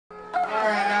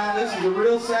This is a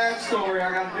real sad story.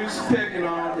 I got to do some picking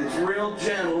on it. It's real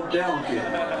gentle,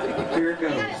 delicate. Here it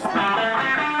goes.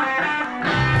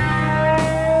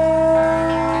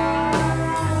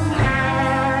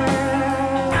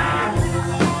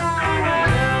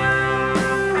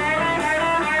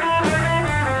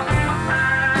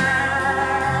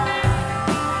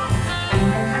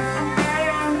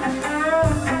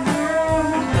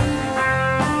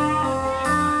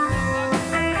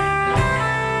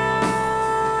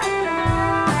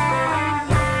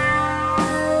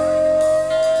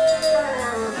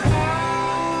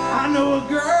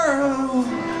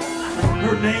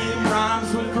 Her name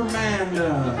rhymes with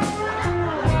Fermanda.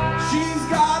 She's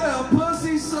got a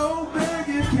pussy so big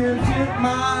it can fit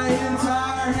my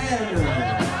entire hand.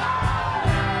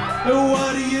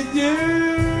 What do you do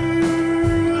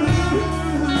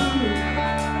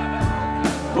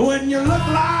when you look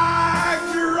like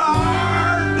you're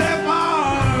on the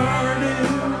party?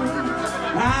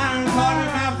 I'm talking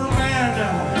about Fermanda.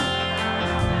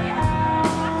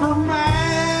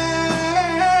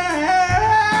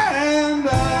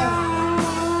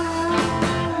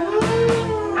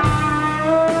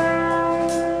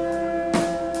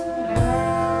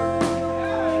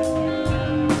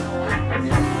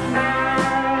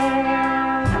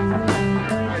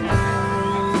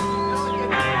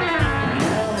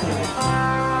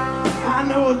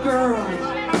 Girl,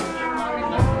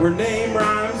 her name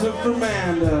rhymes with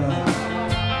Fermanda.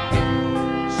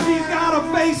 She's got a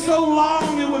face so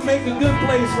long it would make a good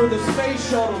place for the space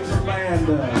shuttle to land.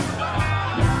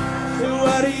 So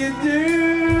what do you do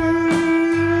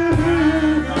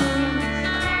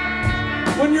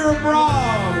when you're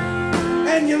abroad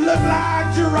and you look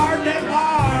like Gerard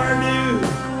Depardieu?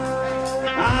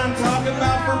 I'm talking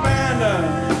about Fermanda.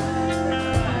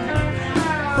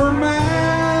 Fermanda.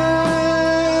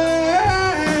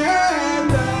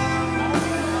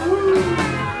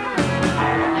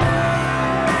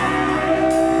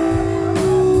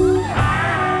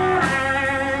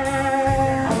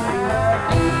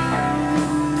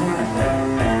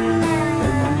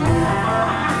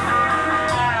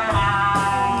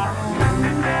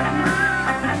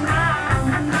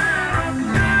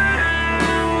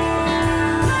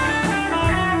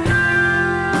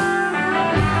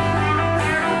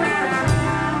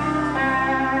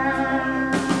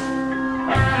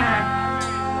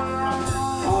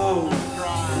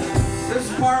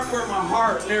 Part where my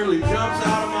heart nearly jumps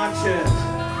out of my chest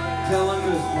telling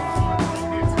this part.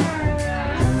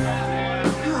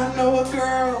 I know a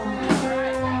girl,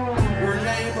 her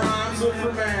name rhymes with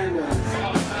Fermanda.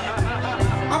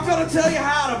 I'm gonna tell you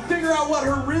how to figure out what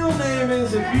her real name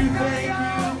is if you think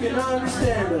you can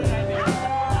understand it.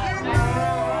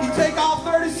 You take all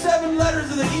 37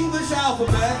 letters of the English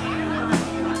alphabet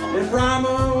and rhyme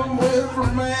them with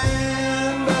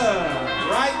Fermanda,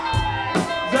 right?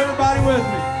 Is everybody with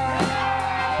me?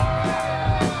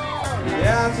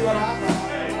 Yeah, that's what I thought.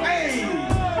 Hey!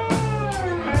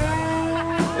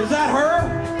 Is that her?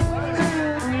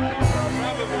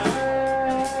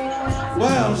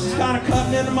 Well, she's kind of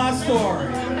cutting into my story.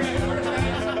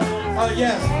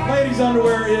 Yes, ladies'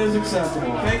 underwear is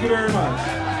acceptable. Thank you very much.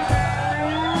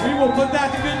 We will put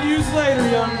that to good use later,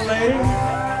 young lady.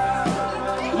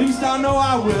 At least I know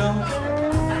I will.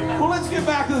 Well, let's get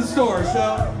back to the story,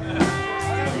 shall we?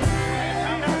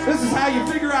 This is how you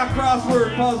figure out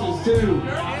crossword puzzles, too.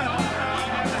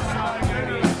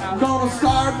 I'm gonna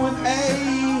start with A,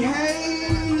 hey,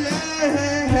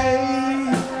 hey, hey.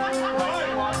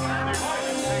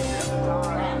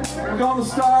 We're gonna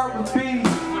start with B.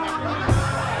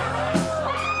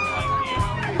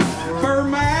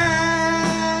 Fermanda.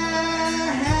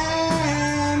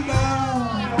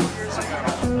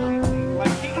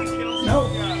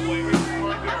 Nope.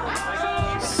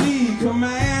 C,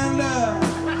 Commander.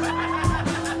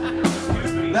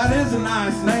 That is a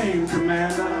nice name,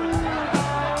 Commander.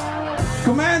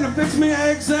 Commander, fix me an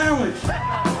egg sandwich.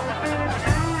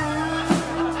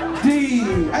 D,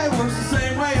 hey, it works the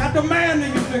same way. I demand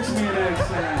that you fix me an egg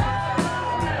sandwich.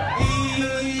 E,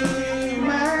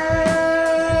 man,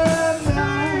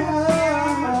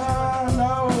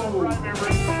 no.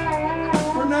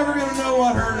 We're never gonna know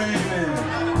what her name is.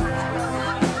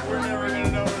 We're never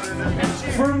gonna know what her name is.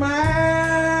 Fermanda.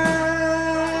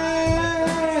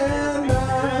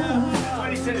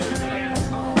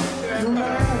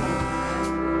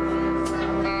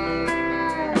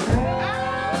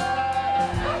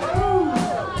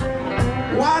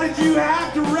 Why did you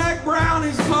have to wreck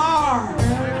Brownie's car?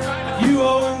 You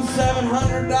owe him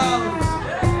 $700,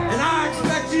 and I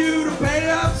expect you to pay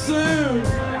up soon.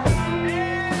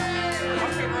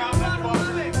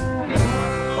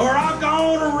 Or I'm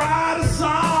gonna write a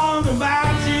song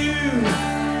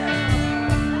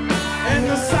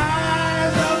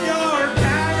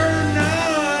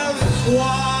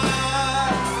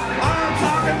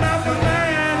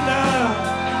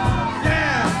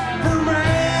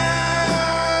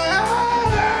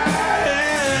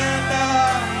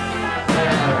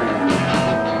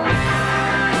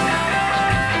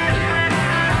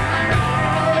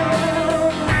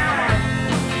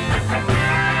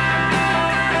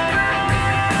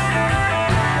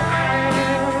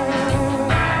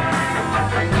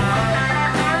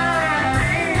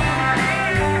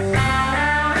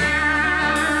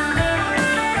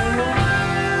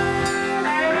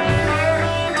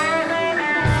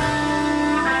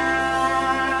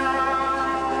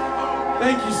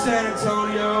Thank you, San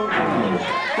Antonio,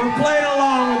 for playing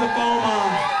along with the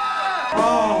beaumonts.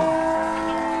 Oh,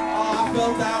 I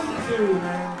felt that one too,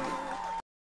 man.